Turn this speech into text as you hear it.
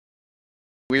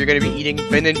We're gonna be eating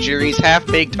Ben & Jerry's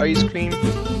half-baked ice cream.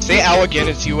 Say ow again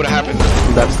and see what happens.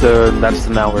 That's the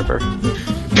Now River.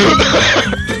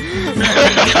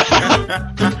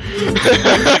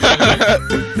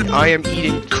 I am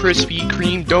eating Krispy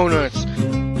Kreme donuts.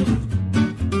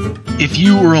 If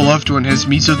you or a loved one has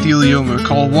mesothelioma,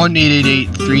 call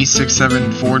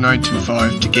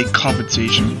 1-888-367-4925 to get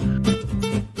compensation.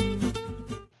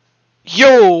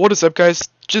 Yo, what is up, guys?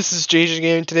 This is JJ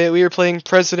Game. Today we are playing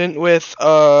President with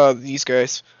these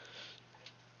guys.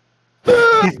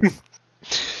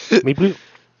 Maybe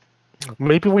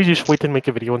we just wait and make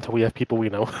a video until we have people we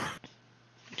know.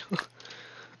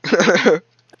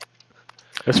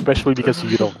 Especially because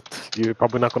you don't. You're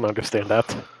probably not going to understand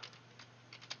that.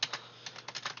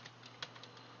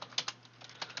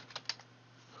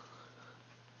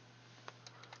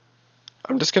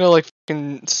 I'm just gonna like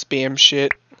fucking spam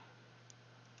shit.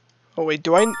 Oh wait,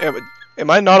 am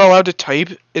I not allowed to type?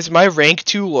 Is my rank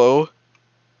too low?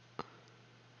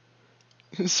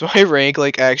 Is my rank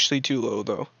like actually too low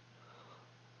though?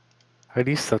 Are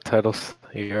these subtitles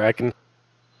here? I can.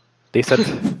 They said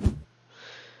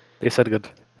good.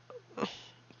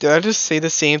 Did I just say the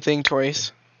same thing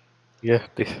twice? Yeah.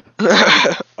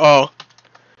 Oh.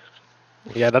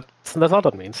 Yeah, that's all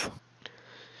that means.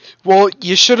 Well,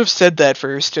 you should have said that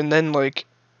first, and then like.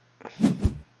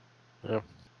 Yeah.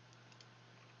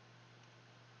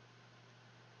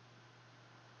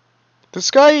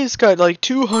 This guy's got like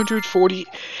 240.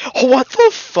 Oh, what the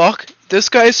fuck? This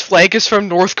guy's flag is from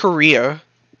North Korea.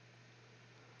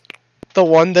 The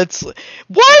one that's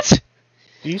what?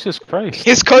 Jesus Christ.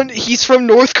 He's from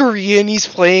North Korea and he's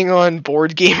playing on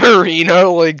Board Game Arena.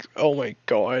 Like, oh my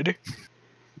god.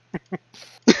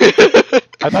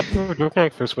 I thought you were joking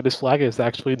at first, but his flag does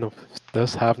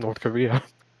have North Korea.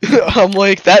 I'm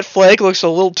like, that flag looks a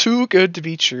little too good to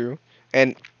be true,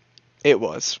 and it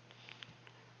was.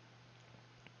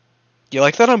 You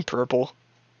like that I'm purple?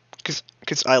 Cause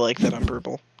I like that I'm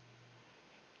purple.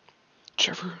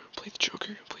 Trevor, play the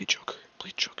Joker. Play Joker.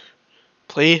 Play Joker.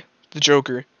 Play the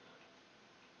Joker.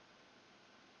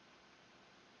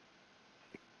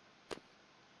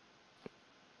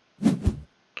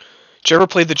 Trevor,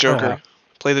 play the Joker. Yeah.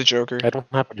 Play the Joker. I don't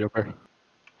have a Joker.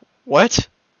 What?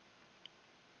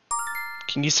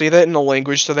 Can you say that in a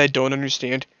language that I don't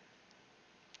understand?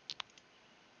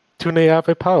 Tu ne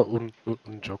avais pas un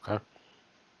Joker.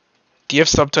 Do you have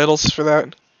subtitles for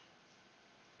that?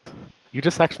 You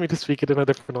just asked me to speak it in a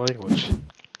different language.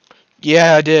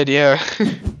 Yeah, I did, yeah.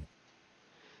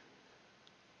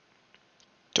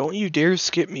 Don't you dare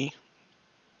skip me.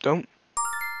 Don't.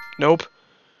 Nope.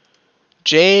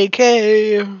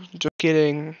 JK! Just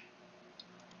kidding.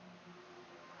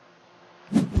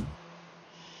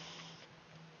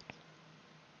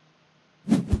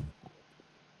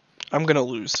 I'm gonna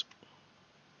lose.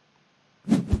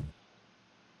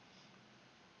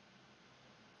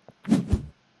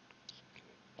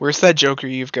 Where's that Joker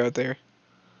you've got there?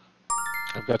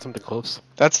 I've got something close.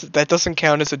 That doesn't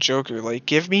count as a Joker. Like,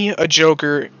 give me a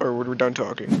Joker, or we're done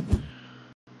talking.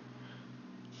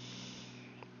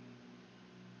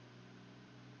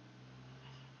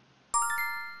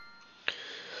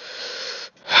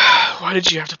 Why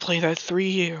did you have to play that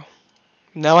 3?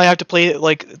 Now I have to play it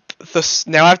like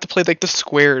now I have to play like the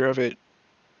square of it.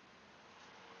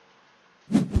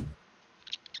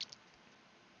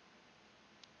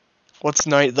 What's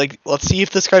 9? Like, let's see if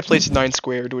this guy plays 9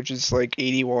 squared, which is like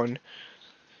 81.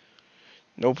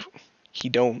 Nope, he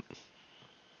don't.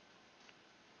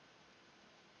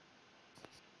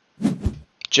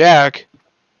 Jack.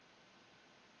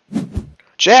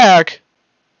 Jack.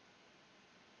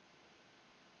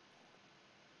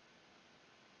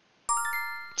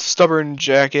 Stubborn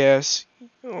jackass.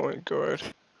 Oh my god.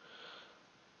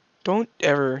 Don't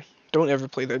ever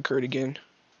play that card again.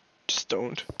 Just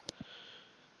don't.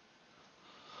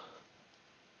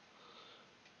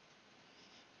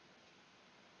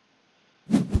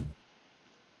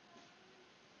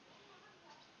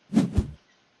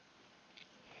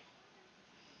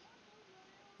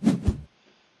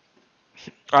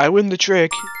 I win the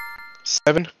trick.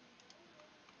 7.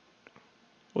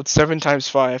 What's 7 times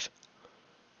 5?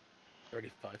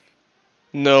 35.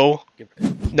 No.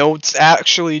 No, it's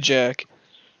actually Jack.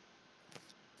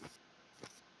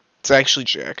 It's actually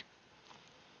Jack.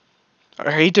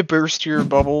 I hate to burst your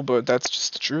bubble, but that's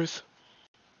just the truth.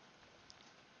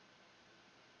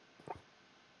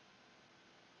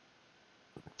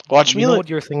 Watch me. You know what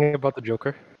you're thinking about the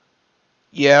Joker?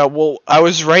 Yeah, well, I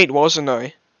was right, wasn't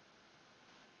I?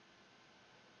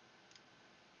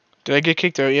 Did I get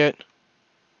kicked out yet?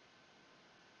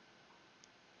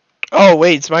 Oh,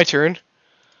 wait, it's my turn.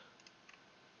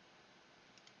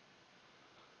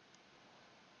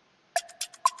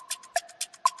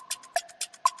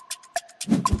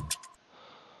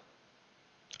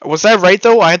 Was that right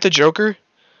though? I had the Joker?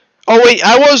 Oh wait,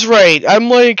 I was right. I'm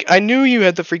like, I knew you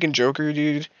had the freaking Joker,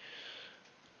 dude.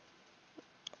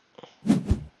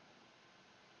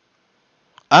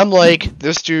 I'm like,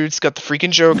 this dude's got the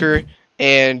freaking Joker,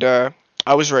 and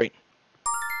I was right.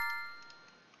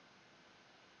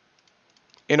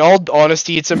 In all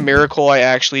honesty, it's a miracle I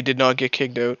actually did not get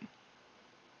kicked out.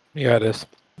 Yeah, it is.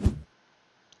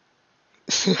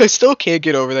 I still can't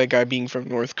get over that guy being from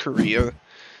North Korea.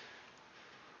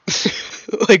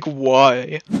 Like,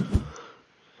 why?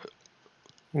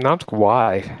 Not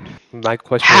why. My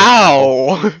question is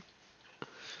How?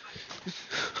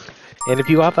 And if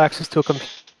you have access to a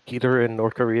computer in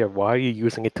North Korea, why are you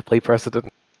using it to play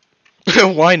president?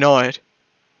 Why not?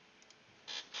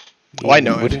 Why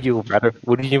not? Wouldn't you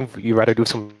rather do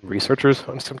some researchers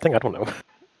on something? I don't know.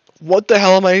 What the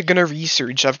hell am I gonna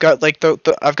research? I've got like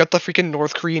I've got the freaking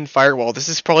North Korean firewall. This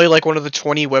is probably like one of the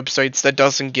 20 websites that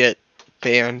doesn't get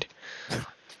banned.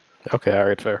 Okay,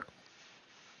 alright, fair.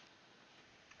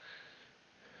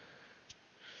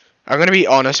 I'm gonna be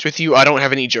honest with you, I don't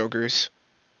have any jokers.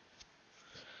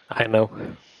 I know.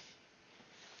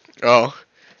 Oh.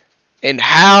 And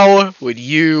how would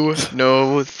you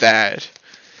know that?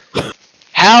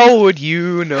 How would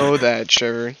you know that,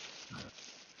 Trevor?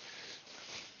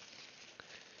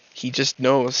 He just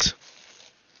knows.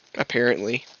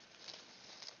 Apparently.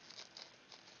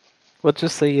 Let's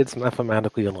just say it's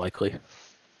mathematically unlikely.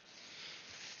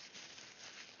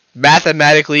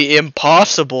 Mathematically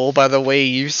impossible by the way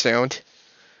you sound.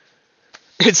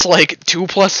 It's like 2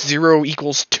 plus 0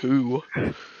 equals 2.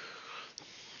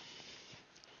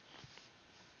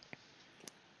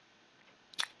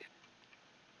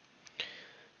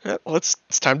 Well, it's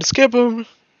time to skip him.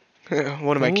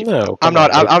 What am I kidding? No, I'm come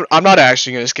on, not. I'm not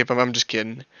actually gonna skip him. I'm just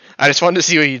kidding. I just wanted to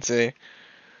see what you'd say.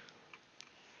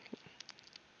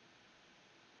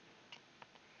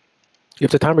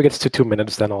 If the timer gets to 2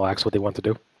 minutes, then I'll ask what they want to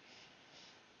do.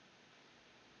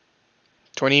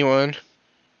 21.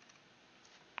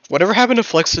 Whatever happened to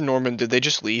Flex and Norman? Did they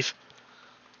just leave?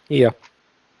 Yeah.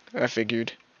 I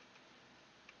figured.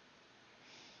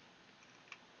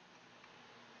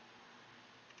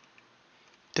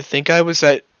 To think I was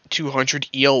at 200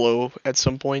 ELO at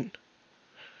some point.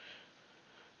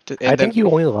 I think you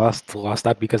only lost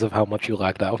that because of how much you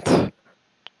lagged out.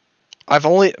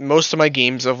 Most of my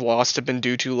games I've lost have been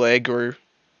due to lag or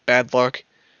bad luck.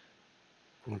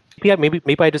 Yeah, maybe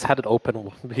I just had it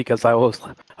open because I was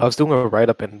doing a write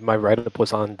up and my write up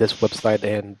was on this website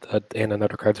and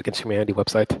another Cards Against Humanity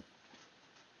website.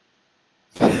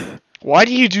 Why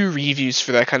do you do reviews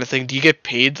for that kind of thing? Do you get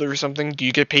paid or something? Do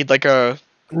you get paid like a...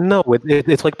 No,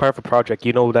 it's like part of a project.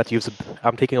 You know that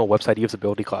I'm taking a website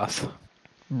usability class.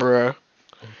 Bruh.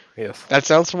 Yes. That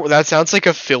sounds like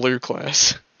a filler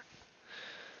class.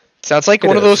 It sounds like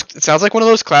one of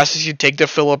those classes you take to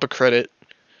fill up a credit.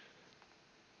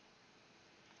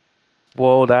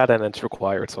 Well, that and it's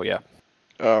required, so yeah.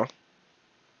 Oh.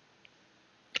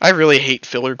 I really hate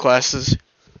filler classes.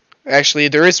 Actually,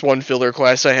 there is one filler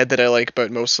class I had that I like,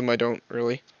 but most of them I don't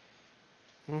really.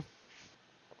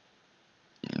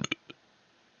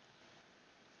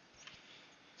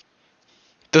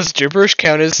 Does gibberish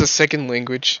count as a second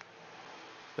language?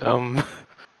 I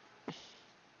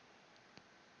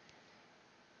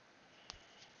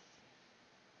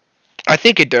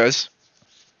think it does.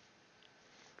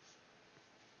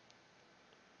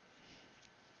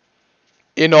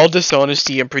 In all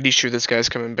dishonesty, I'm pretty sure this guy's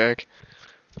coming back.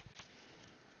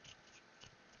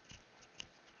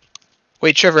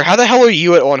 Wait, Trevor, how the hell are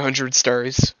you at 100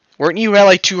 stars? Weren't you at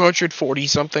like 240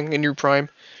 something in your prime?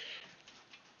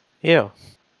 Yeah.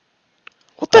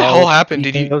 What the hell happened?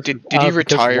 Did you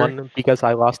retire? Because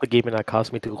I lost the game and that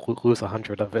caused me to lose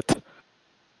 100 of it.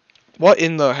 What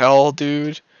in the hell,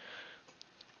 dude?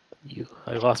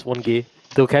 I lost one game.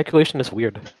 The calculation is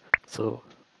weird. So.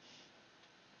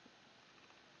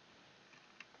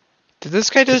 Did this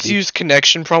guy just use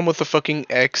connection problem with the fucking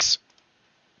X?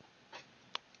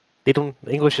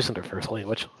 English isn't their first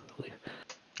language.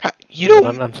 You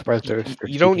don't. I'm surprised they're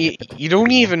you don't. You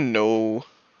don't even know.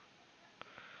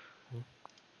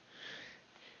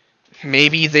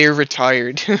 Maybe they're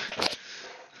retired.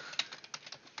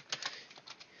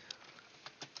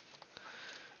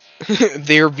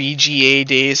 Their BGA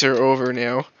days are over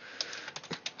now.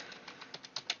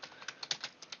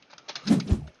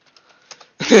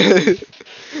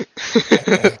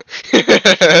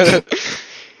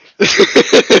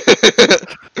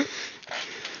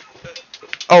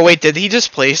 Oh wait, did he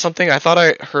just play something? I thought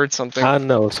I heard something.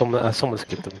 No, someone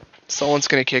skipped him. Someone's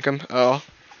gonna kick him. Oh.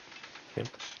 Yep.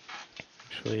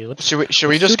 Actually, let's Should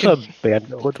we just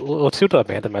let's do the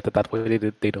abandon method. That way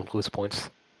they don't lose points.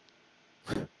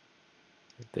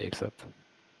 They accept.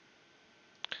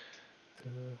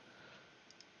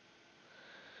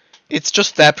 It's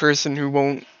just that person who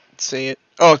won't say it.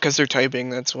 Oh, because they're typing,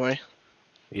 that's why.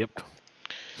 Yep.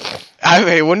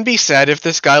 It wouldn't be sad if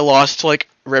this guy lost, like,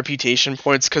 reputation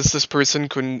points because this person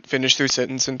couldn't finish their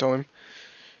sentence in time.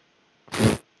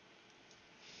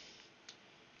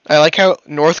 I like how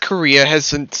North Korea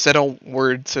hasn't said a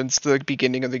word since the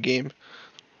beginning of the game.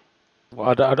 Well,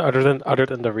 other than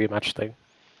the rematch thing.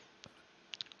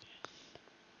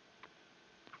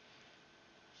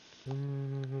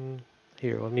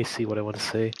 Here, let me see what I want to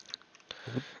say.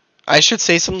 I should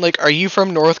say something like, "Are you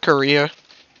from North Korea?"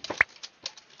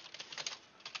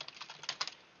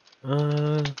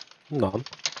 None.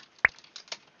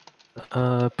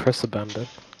 Press abandon.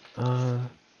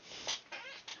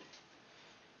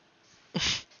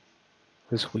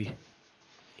 Who's we?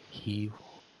 He.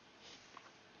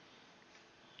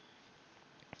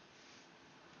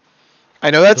 I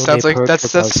know that sounds Donate like per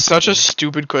that's 1,000 such a coins.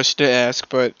 stupid question to ask,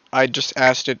 but I just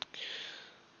asked it.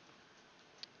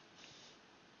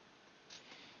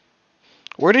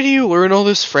 Where did you learn all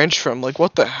this French from? Like,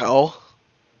 what the hell?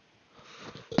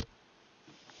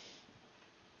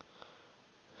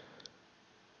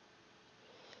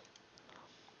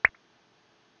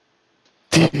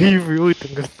 Do you really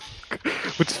think this?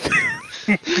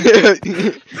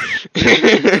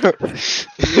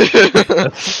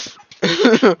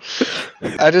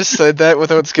 I just said that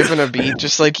without skipping a beat,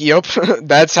 just like, yup,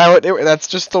 that's how that's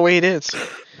just the way it is.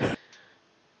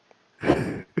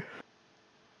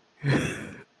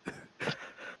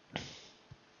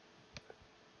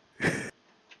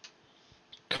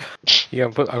 Yeah,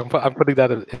 I'm putting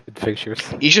that in pictures.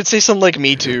 You should say something like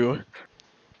me too.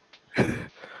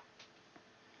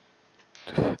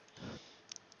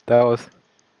 That was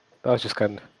just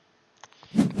kind of.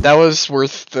 That was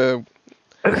worth the.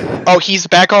 Oh, he's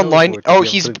back online. worth it. Oh,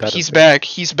 Yeah, I'm putting that in he's there. back.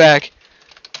 He's back.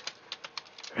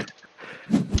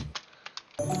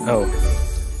 Oh.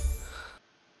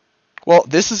 Well,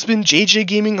 this has been JJ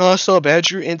Gaming, Hostile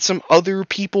Badger, and some other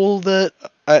people that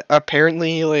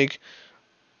apparently like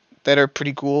that are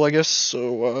pretty cool, I guess.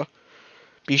 So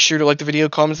be sure to like the video,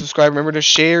 comment, subscribe. Remember to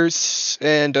share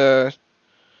and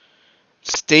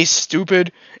stay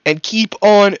stupid and keep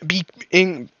on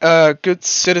being a good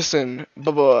citizen.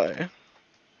 Bye bye.